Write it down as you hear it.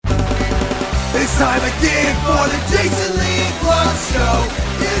It's time again for the Jason Lee and Clark Show.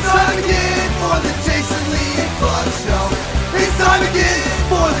 It's time again for the Jason Lee and Clark Show. It's time again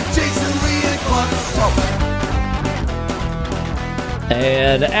for the Jason Lee and Clark Show.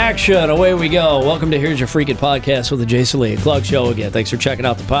 And action, away we go. Welcome to Here's Your Freaking Podcast with the Jason Lee and Clark Show again. Thanks for checking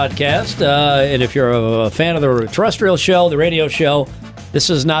out the podcast. And if you're a fan of the terrestrial show, the radio show, this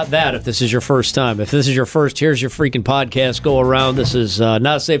is not that if this is your first time. If this is your first Here's Your Freaking Podcast go around, this is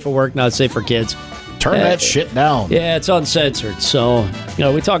not safe for work, not safe for kids. Turn that shit down. Yeah, it's uncensored. So,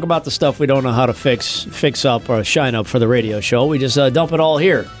 we talk about the stuff we don't know how to fix up or shine up for the radio show. We just dump it all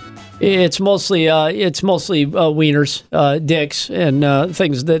here. It's mostly wieners, dicks, and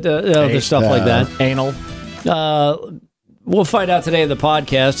things that other stuff like that. Anal. We'll find out today in the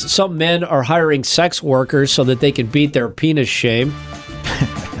podcast. Some men are hiring sex workers so that they can beat their penis shame.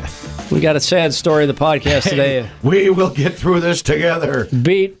 We got a sad story of the podcast today. We will get through this together.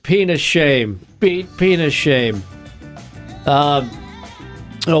 Beat penis shame. Beat penis shame. A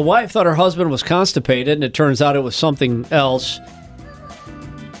wife thought her husband was constipated, and it turns out it was something else.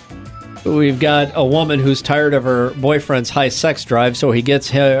 We've got a woman who's tired of her boyfriend's high sex drive, so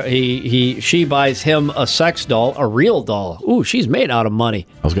she buys him a sex doll, a real doll. Ooh, she's made out of money.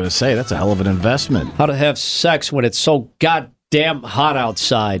 I was going to say, that's a hell of an investment. How to have sex when it's so goddamn hot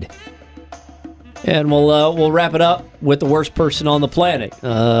outside. And we'll wrap it up with the worst person on the planet.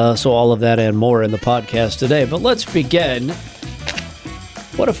 So all of that and more in the podcast today. But let's begin.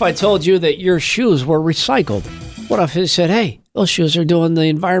 What if I told you that your shoes were recycled? What if I said, hey, those shoes are doing the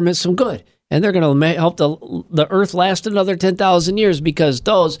environment some good, and they're going to help the earth last another 10,000 years because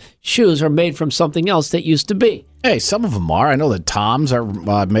those shoes are made from something else that used to be. Hey, some of them are. I know that Toms are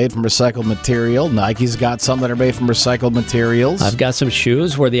made from recycled material. Nike's got some that are made from recycled materials. I've got some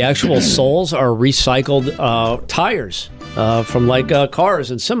shoes where the actual soles are recycled tires from cars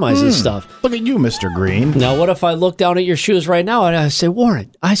and semis and stuff. Look at you, Mr. Green. Now, what if I look down at your shoes right now and I say,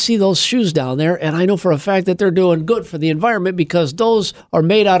 Warren, I see those shoes down there, and I know for a fact that they're doing good for the environment because those are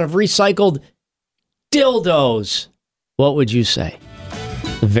made out of recycled dildos. What would you say?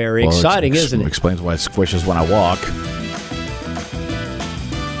 Very exciting, isn't it? Explains why it squishes when I walk.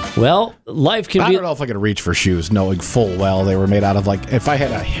 Well, life can be... I don't know if I could reach for shoes knowing full well they were made out of, if I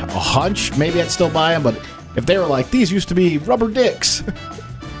had a hunch, maybe I'd still buy them, but if they were these used to be rubber dicks.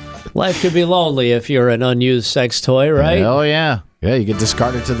 Life could be lonely if you're an unused sex toy, right? Oh, yeah. Yeah, you get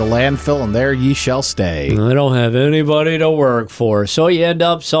discarded to the landfill, and there ye shall stay. I don't have anybody to work for, so you end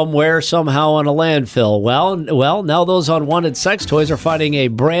up somewhere, somehow in a landfill. Well, now those unwanted sex toys are finding a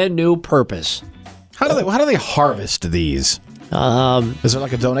brand new purpose. How do they harvest these? Is there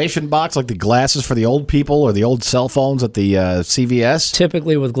a donation box, like the glasses for the old people or the old cell phones at the CVS?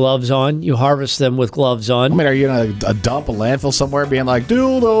 Typically with gloves on. You harvest them with gloves on. I mean, are you in a dump, a landfill somewhere being like,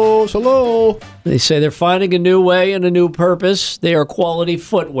 dildos, hello? They say they're finding a new way and a new purpose. They are quality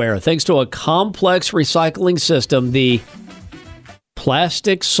footwear. Thanks to a complex recycling system, the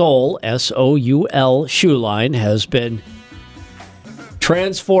Plastic Soul, S-O-U-L, shoe line has been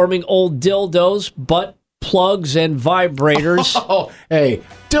transforming old dildos, butt plugs, and vibrators. Oh, hey,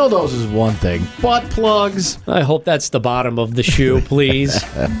 dildos is one thing. Butt plugs. I hope that's the bottom of the shoe, please.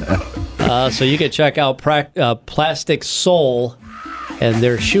 So you can check out Plastic Soul and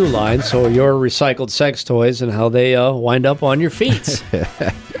their shoe line, so your recycled sex toys and how they wind up on your feet.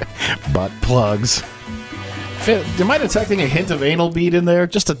 Butt plugs. Am I detecting a hint of anal bead in there?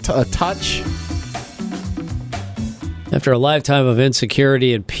 Just a touch? After a lifetime of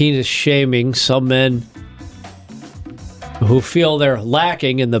insecurity and penis shaming, some men who feel they're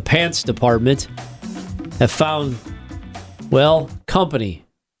lacking in the pants department have found, company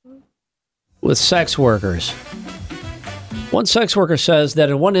with sex workers. One sex worker says that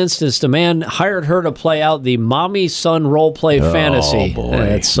in one instance, the man hired her to play out the mommy-son role-play fantasy. Oh, boy.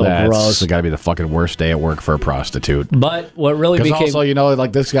 That's so gross. It's got to be the fucking worst day at work for a prostitute. But what really became... Because also,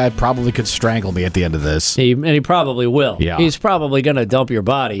 this guy probably could strangle me at the end of this. He probably will. Yeah. He's probably going to dump your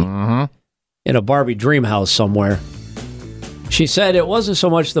body in a Barbie dream house somewhere. She said it wasn't so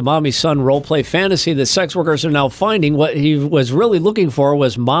much the mommy-son role-play fantasy that sex workers are now finding. What he was really looking for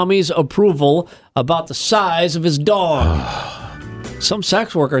was mommy's approval about the size of his dong. Some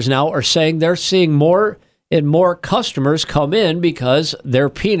sex workers now are saying they're seeing more and more customers come in because their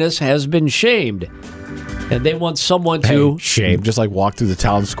penis has been shamed. And they want someone to... shame. Just walk through the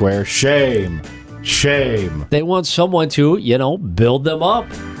town square. Shame. Shame. They want someone to, build them up.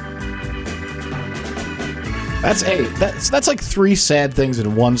 That's like three sad things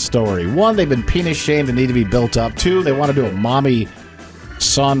in one story. One, they've been penis shamed and need to be built up. Two, they want to do a mommy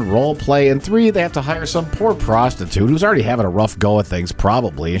son role play. And 3, they have to hire some poor prostitute who's already having a rough go at things,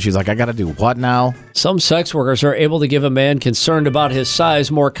 probably. And she's like, I got to do what now? Some sex workers are able to give a man concerned about his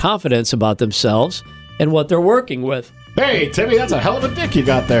size more confidence about themselves and what they're working with. Hey, Timmy, that's a hell of a dick you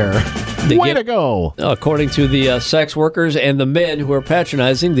got there. Way to go. According to the sex workers and the men who are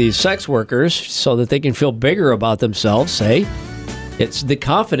patronizing these sex workers so that they can feel bigger about themselves, say, it's the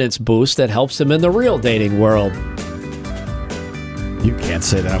confidence boost that helps them in the real dating world. You can't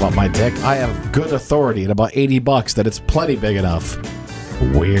say that about my dick. I have good authority at about $80 that it's plenty big enough.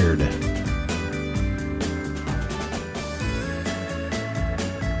 Weird.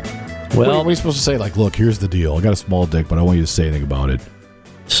 Well, what are we supposed to say? Like, look, here's the deal. I got a small dick, but I don't want you to say anything about it.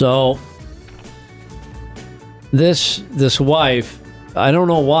 So, this wife, I don't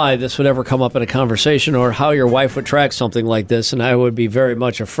know why this would ever come up in a conversation or how your wife would track something like this, and I would be very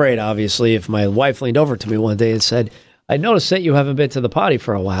much afraid, obviously, if my wife leaned over to me one day and said, I noticed that you haven't been to the potty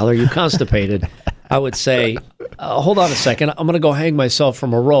for a while. Are you constipated? I would say, hold on a second. I'm going to go hang myself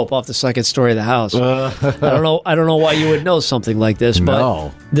from a rope off the second story of the house. I don't know why you would know something like this,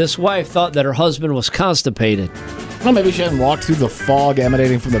 but this wife thought that her husband was constipated. Well, maybe she hadn't walked through the fog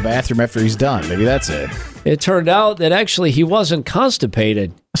emanating from the bathroom after he's done. Maybe that's it. It turned out that actually he wasn't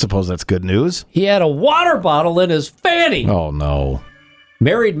constipated. I suppose that's good news. He had a water bottle in his fanny. Oh, no.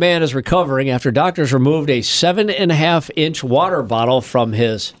 Married man is recovering after doctors removed a 7.5-inch water bottle from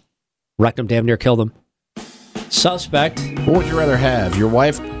his rectum. Damn near killed him. Suspect. What would you rather have? Your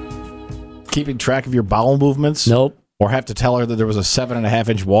wife keeping track of your bowel movements? Nope. Or have to tell her that there was a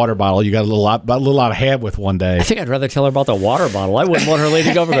 7.5-inch water bottle you got a little out of hand with one day? I think I'd rather tell her about the water bottle. I wouldn't want her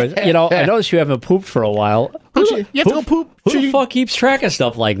leaning over. I noticed you haven't pooped for a while. You have to go poop. Who the fuck keeps track of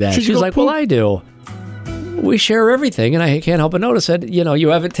stuff like that? She's like, well, I do. We share everything, and I can't help but notice that, you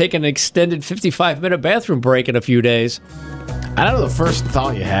haven't taken an extended 55-minute bathroom break in a few days. I don't know, the first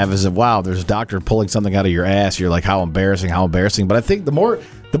thought you have is that, wow, there's a doctor pulling something out of your ass. You're like, how embarrassing. But I think the more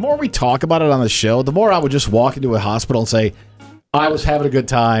we talk about it on the show, the more I would just walk into a hospital and say, I was having a good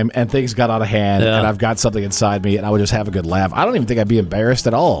time, and things got out of hand, and I've got something inside me, and I would just have a good laugh. I don't even think I'd be embarrassed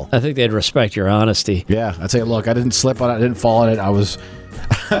at all. I think they'd respect your honesty. Yeah, I'd say, look, I didn't slip on it, I didn't fall on it, I was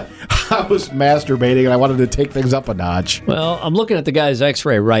masturbating, and I wanted to take things up a notch. Well, I'm looking at the guy's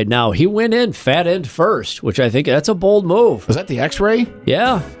x-ray right now. He went in fat end first, which I think that's a bold move. Was that the x-ray?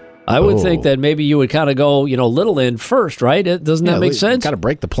 Yeah. I would think that maybe you would kind of go, little end first, right? Doesn't that make sense? Got to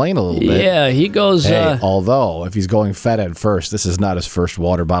break the plane a little bit. Yeah, he goes... Hey, although, if he's going fat end first, this is not his first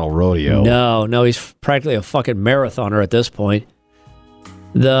water bottle rodeo. No, he's practically a fucking marathoner at this point.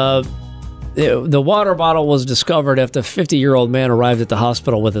 The water bottle was discovered after a 50-year-old man arrived at the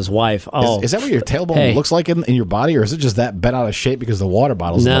hospital with his wife. Oh, is that what your tailbone looks like in your body, or is it just that bent out of shape because the water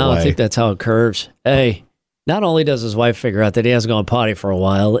bottle's in the way? No, I think that's how it curves. Hey... Not only does his wife figure out that he hasn't gone potty for a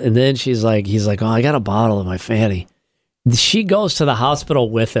while, and then he's like, oh, I got a bottle in my fanny. She goes to the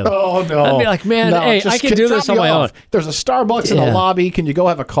hospital with him. Oh, no. I'd be like, man, I can do this on my own. There's a Starbucks in the lobby. Can you go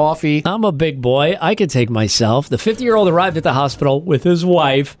have a coffee? I'm a big boy. I can take myself. The 50-year-old arrived at the hospital with his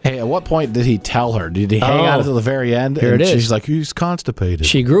wife. Hey, at what point did he tell her? Did he hang out until the very end? Here it is. She's like, he's constipated.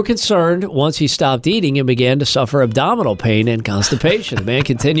 She grew concerned once he stopped eating and began to suffer abdominal pain and constipation. The man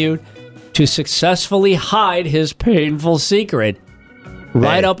continued to successfully hide his painful secret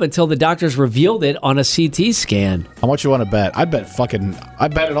right up until the doctors revealed it on a CT scan. How much you want to bet? I bet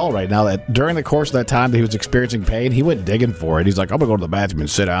it all right now that during the course of that time that he was experiencing pain, he went digging for it. He's like, I'm going to go to the bathroom and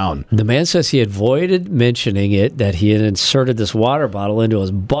sit down. The man says he avoided mentioning it, that he had inserted this water bottle into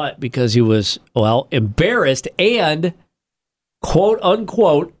his butt because he was, embarrassed and, quote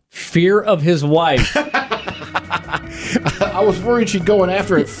unquote, fear of his wife. I was worried she'd go in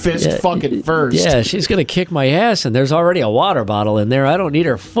after it fucking first. Yeah, she's going to kick my ass, and there's already a water bottle in there. I don't need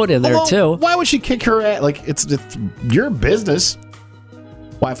her foot in there, too. Why would she kick her ass? Like, it's your business.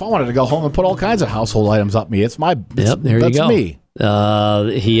 Why, if I wanted to go home and put all kinds of household items up me, there you go. Me.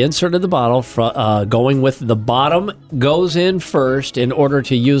 He inserted the bottle, going with the bottom goes in first in order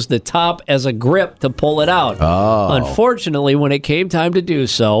to use the top as a grip to pull it out. Oh. Unfortunately, when it came time to do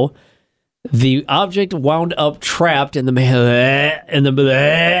so, the object wound up trapped in the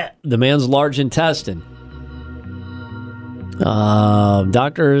man's large intestine.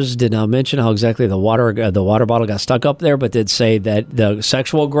 Doctors did not mention how exactly the water bottle got stuck up there, but did say that the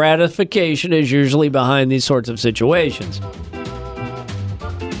sexual gratification is usually behind these sorts of situations.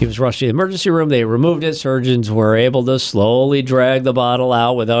 He was rushed to the emergency room. They removed it. Surgeons were able to slowly drag the bottle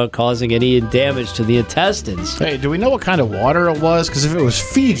out without causing any damage to the intestines. Hey, do we know what kind of water it was? Because if it was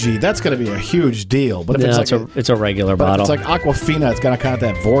Fiji, that's going to be a huge deal. But if it's a regular bottle. If it's like Aquafina, it's got kind of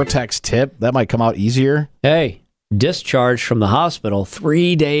that vortex tip. That might come out easier. Hey, discharged from the hospital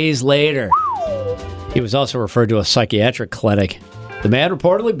 3 days later. He was also referred to a psychiatric clinic. The man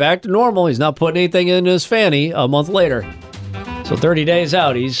reportedly back to normal. He's not putting anything in his fanny a month later. So 30 days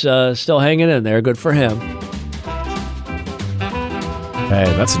out, he's still hanging in there. Good for him. Hey,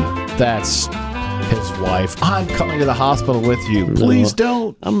 that's his wife. I'm coming to the hospital with you. Please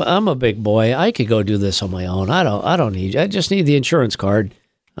don't. I'm a big boy. I could go do this on my own. I don't need. I just need the insurance card.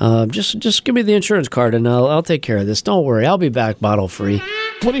 Just give me the insurance card and I'll take care of this. Don't worry. I'll be back bottle free.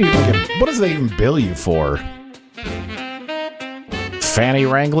 What does they even bill you for? Fanny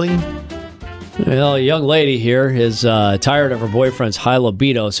wrangling? Well, a young lady here is tired of her boyfriend's high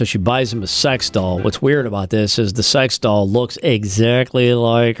libido, so she buys him a sex doll. What's weird about this is the sex doll looks exactly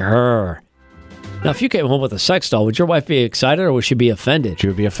like her. Now, if you came home with a sex doll, would your wife be excited or would she be offended? She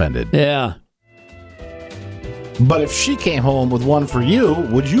would be offended. Yeah. But if she came home with one for you,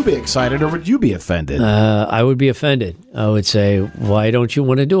 would you be excited or would you be offended? I would be offended. I would say, why don't you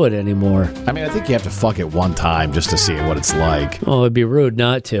want to do it anymore? I mean, I think you have to fuck it one time just to see what it's like. Oh, it'd be rude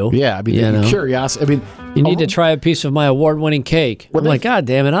not to. Yeah, I mean, curiosity. I mean, you need to try a piece of my award-winning cake. I'm like, God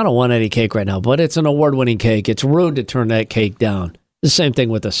damn it, I don't want any cake right now, but it's an award-winning cake. It's rude to turn that cake down. The same thing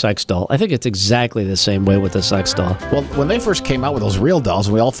with the sex doll. I think it's exactly the same way with the sex doll. Well, when they first came out with those real dolls,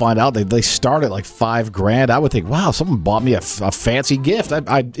 and we all find out they start at like $5,000, I would think, wow, someone bought me a fancy gift.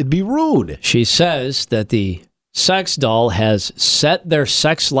 It'd be rude. She says that the sex doll has set their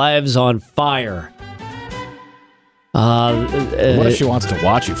sex lives on fire. What if she wants to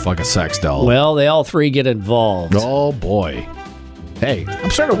watch you fuck a sex doll? Well, they all three get involved. Oh, boy. Hey, I'm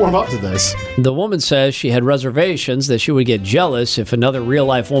starting to warm up to this. The woman says she had reservations that she would get jealous if another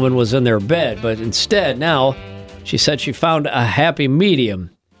real-life woman was in their bed, but instead, now, she said she found a happy medium.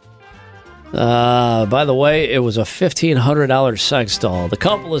 By the way, it was a $1,500 sex doll. The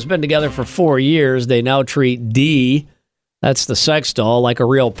couple has been together for 4 years. They now treat Dee, that's the sex doll, like a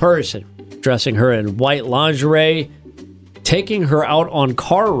real person, dressing her in white lingerie, taking her out on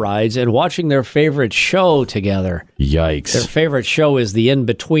car rides, and watching their favorite show together. Yikes. Their favorite show is The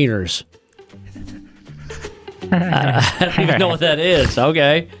In-Betweeners. I don't even know what that is.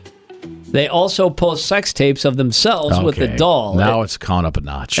 Okay. They also post sex tapes of themselves with the doll. Now it's gone up a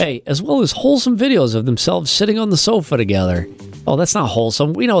notch. Hey, as well as wholesome videos of themselves sitting on the sofa together. Oh, that's not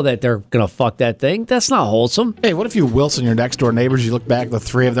wholesome. We know that they're going to fuck that thing. That's not wholesome. Hey, what if you Wilson, your next door neighbors, you look back, the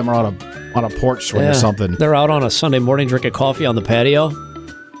three of them are on a porch swing or something. They're out on a Sunday morning drinking coffee on the patio.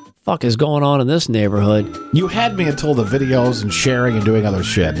 Fuck is going on in this neighborhood? You had me until the videos and sharing and doing other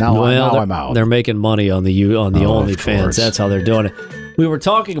shit. Now I'm out. They're making money on the OnlyFans. That's how they're doing it. We were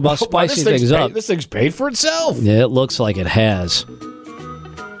talking about spicing things up. This thing's paid for itself. Yeah, it looks like it has.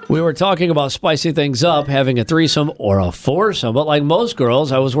 We were talking about spicing things up, having a threesome or a foursome, but like most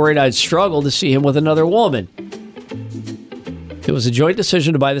girls, I was worried I'd struggle to see him with another woman. It was a joint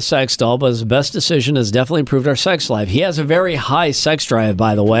decision to buy the sex doll, but his best decision has definitely improved our sex life. He has a very high sex drive,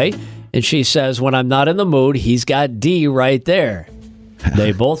 by the way, and she says when I'm not in the mood, he's got D right there.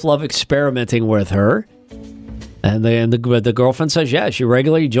 They both love experimenting with her, and the girlfriend says, yeah, she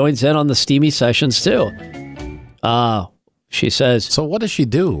regularly joins in on the steamy sessions too. She says... So what does she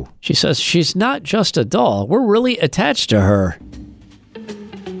do? She says she's not just a doll. We're really attached to her.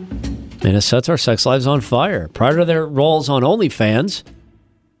 And it sets our sex lives on fire. Prior to their roles on OnlyFans,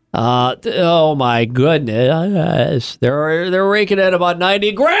 oh my goodness, they're raking in about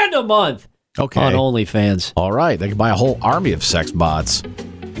 $90,000 a month on OnlyFans. All right, they can buy a whole army of sex bots.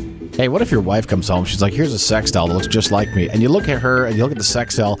 Hey, what if your wife comes home? She's like, here's a sex doll that looks just like me. And you look at her and you look at the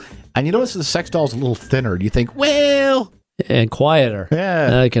sex doll and you notice the sex doll's a little thinner. Do you think, well... And quieter.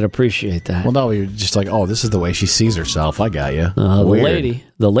 Yeah. I can appreciate that. Well, no, you're just like, oh, this is the way she sees herself. I got you.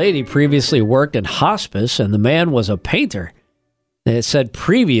 The lady previously worked in hospice, and the man was a painter. And it said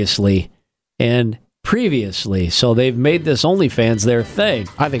previously and previously, so they've made this OnlyFans their thing.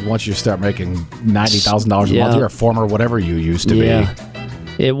 I think once you start making $90,000 a month, you're a former whatever you used to be.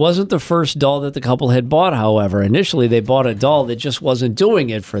 It wasn't the first doll that the couple had bought, however. Initially, they bought a doll that just wasn't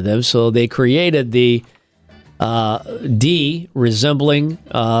doing it for them, so they created the D resembling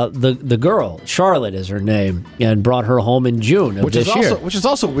the girl. Charlotte is her name, and brought her home in June of this year. Which is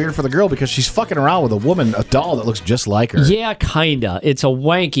also weird for the girl because she's fucking around with a doll that looks just like her. Yeah, kinda. It's a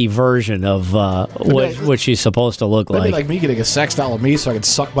wanky version of what she's supposed to look like. It'd be like me getting a sex doll of me so I could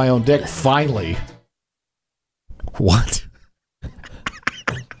suck my own dick finally. What?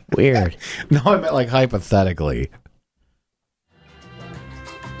 Weird. No, I meant like hypothetically.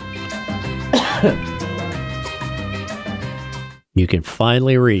 You can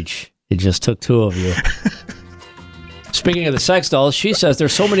finally reach. It just took two of you. Speaking of the sex dolls, she says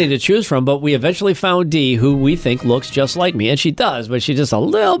there's so many to choose from, but we eventually found Dee, who we think looks just like me. And she does, but she's just a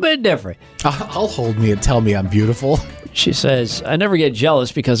little bit different. I'll hold me and tell me I'm beautiful. She says, I never get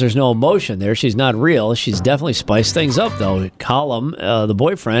jealous because there's no emotion there. She's not real. She's definitely spiced things up, though. Colum, the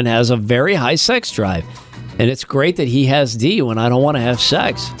boyfriend, has a very high sex drive. And it's great that he has Dee when I don't want to have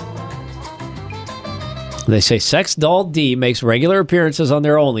sex. They say Sex Doll D makes regular appearances on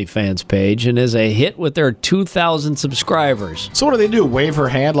their OnlyFans page and is a hit with their 2,000 subscribers. So what do? Wave her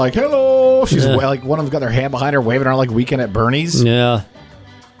hand like, hello? She's like, one of them's got their hand behind her, waving her like Weekend at Bernie's. Yeah.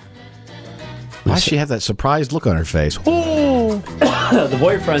 Why does she have that surprised look on her face? Oh. The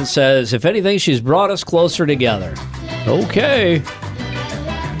boyfriend says, if anything, she's brought us closer together. Okay.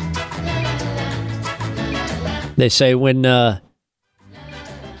 They say when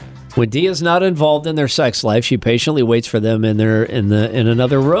Dee is not involved in their sex life, she patiently waits for them in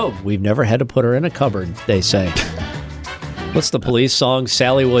another room. We've never had to put her in a cupboard, they say. What's the Police song,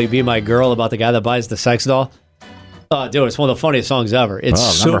 Sally, Will You Be My Girl, about the guy that buys the sex doll? Oh, dude, it's one of the funniest songs ever. It's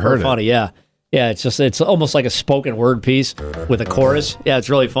super funny, yeah. Yeah, it's almost like a spoken word piece with a chorus. Yeah, it's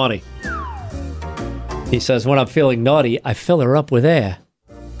really funny. He says, when I'm feeling naughty, I fill her up with air.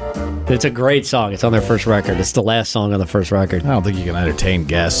 It's a great song. It's on their first record. It's the last song on the first record. I don't think you can entertain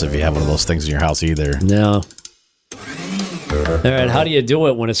guests if you have one of those things in your house either. No. All right, how do you do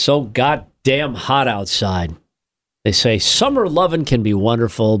it when it's so goddamn hot outside? They say summer loving can be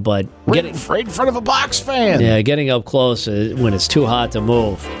wonderful, but getting right in front of a box fan. Yeah, getting up close when it's too hot to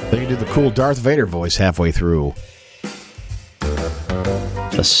move. Then you do the cool Darth Vader voice halfway through.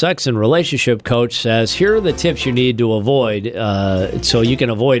 The sex and relationship coach says, here are the tips you need to avoid so you can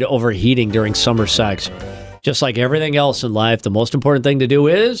avoid overheating during summer sex. Just like everything else in life, the most important thing to do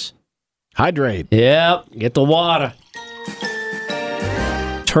is... hydrate. Yep, get the water.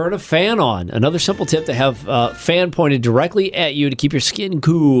 Turn a fan on. Another simple tip to have a fan pointed directly at you to keep your skin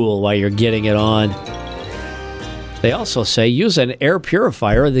cool while you're getting it on. They also say use an air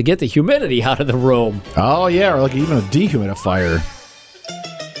purifier to get the humidity out of the room. Oh, yeah, or like even a dehumidifier.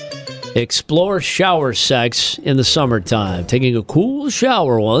 Explore shower sex in the summertime. Taking a cool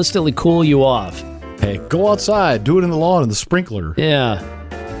shower will instantly cool you off. Hey, go outside. Do it in the lawn in the sprinkler. Yeah.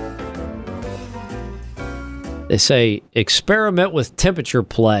 They say experiment with temperature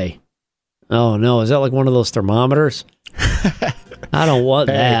play. Oh, no. Is that like one of those thermometers? I don't want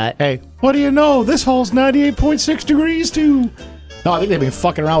that. Hey, what do you know? This hole's 98.6 degrees, too. No, I think they've been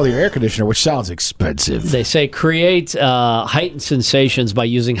fucking around with your air conditioner, which sounds expensive. They say create heightened sensations by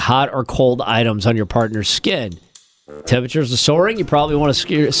using hot or cold items on your partner's skin. Temperatures are soaring. You probably want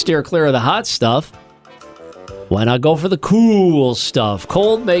to steer clear of the hot stuff. Why not go for the cool stuff?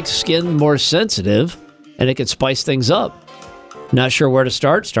 Cold makes skin more sensitive, and it can spice things up. Not sure where to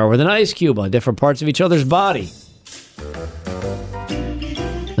start? Start with an ice cube on different parts of each other's body.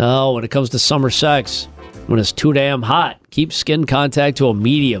 Oh, when it comes to summer sex, when it's too damn hot, keep skin contact to a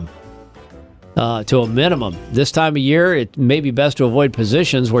medium, to a minimum. This time of year, it may be best to avoid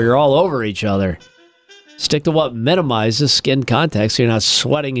positions where you're all over each other. Stick to what minimizes skin contact so you're not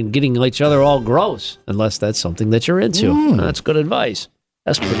sweating and getting each other all gross, unless that's something that you're into. That's good advice.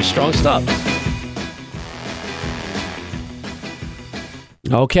 That's pretty strong stuff.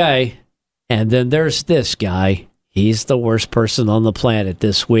 Okay, and then there's this guy. He's the worst person on the planet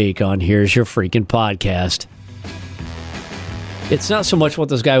this week on Here's Your Freaking Podcast. It's not so much what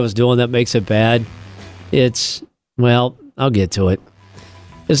this guy was doing that makes it bad. It's, well, I'll get to it.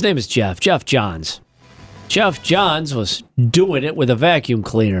 His name is Jeff Johns. Jeff Johns was doing it with a vacuum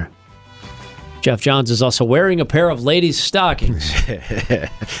cleaner. Jeff Johns is also wearing a pair of ladies' stockings.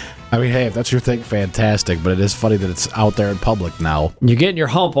 I mean, hey, if that's your thing, fantastic, but it is funny that it's out there in public now. You're getting your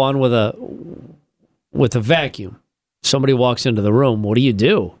hump on with a vacuum. Somebody walks into the room. What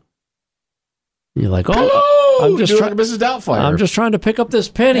do? You're like, oh, hello! I'm just trying, Mrs. Doubtfire. I'm just trying to pick up this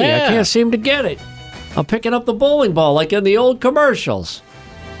penny. Yeah. I can't seem to get it. I'm picking up the bowling ball like in the old commercials.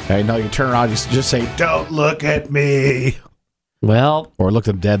 Hey, no, you turn around, you just say, "Don't look at me." Well, or look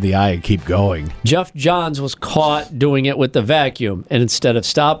them dead in the eye and keep going. Jeff Johns was caught doing it with the vacuum, and instead of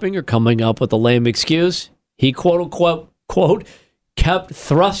stopping or coming up with a lame excuse, he quote unquote kept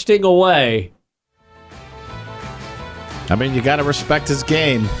thrusting away. I mean, you got to respect his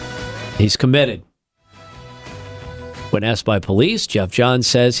game. He's committed. When asked by police, Jeff Johns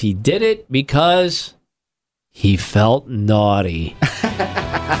says he did it because he felt naughty.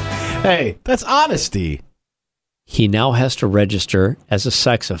 Hey, that's honesty. He now has to register as a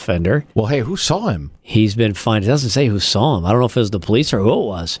sex offender. Well, hey, who saw him? He's been fined. It doesn't say who saw him. I don't know if it was the police or who it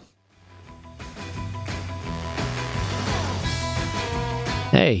was.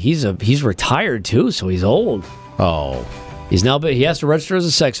 Hey, he's retired too, so he's old. Oh. He has to register as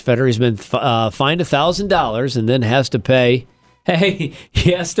a sex offender. He's been fined $1,000 and then has to pay. Hey,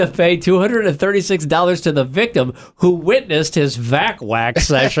 he has to pay $236 to the victim who witnessed his vac wax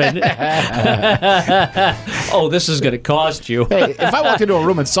session. Oh, this is going to cost you. Hey, if I walked into a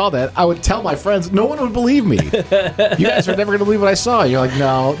room and saw that, I would tell my friends. No one would believe me. You guys are never going to believe what I saw. You're like,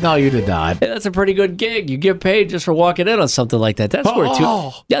 no, you did not. Hey, that's a pretty good gig. You get paid just for walking in on something like that. That's worth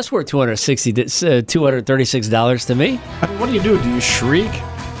 $236 to me. I mean, what do? Do you shriek?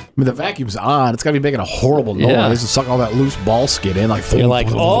 I mean, the vacuum's on. It's got to be making a horrible noise and suck all that loose ball skin in. You're like,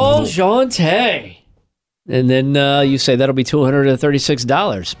 oh, Jean-Tay. And then you say, that'll be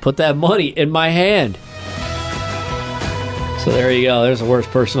 $236. Put that money in my hand. So there you go. There's the worst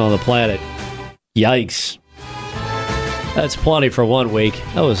person on the planet. Yikes. That's plenty for 1 week.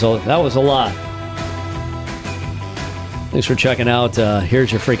 That was a lot. Thanks for checking out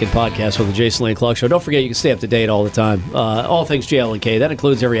Here's Your Freaking Podcast with the Jason Lee and Clark Show. Don't forget, you can stay up to date all the time. All things JL&K. That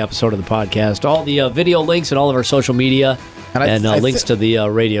includes every episode of the podcast. All the video links and all of our social media and links to the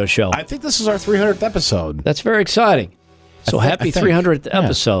radio show. I think this is our 300th episode. That's very exciting. So happy 300th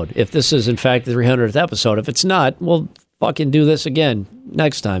episode. If this is, in fact, the 300th episode. If it's not, we'll fucking do this again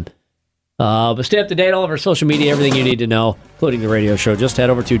next time. But stay up to date. All of our social media, everything you need to know, including the radio show. Just head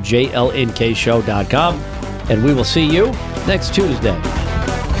over to jlnkshow.com. And we will see you next Tuesday.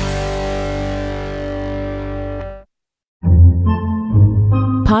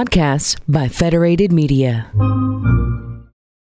 Podcasts by Federated Media.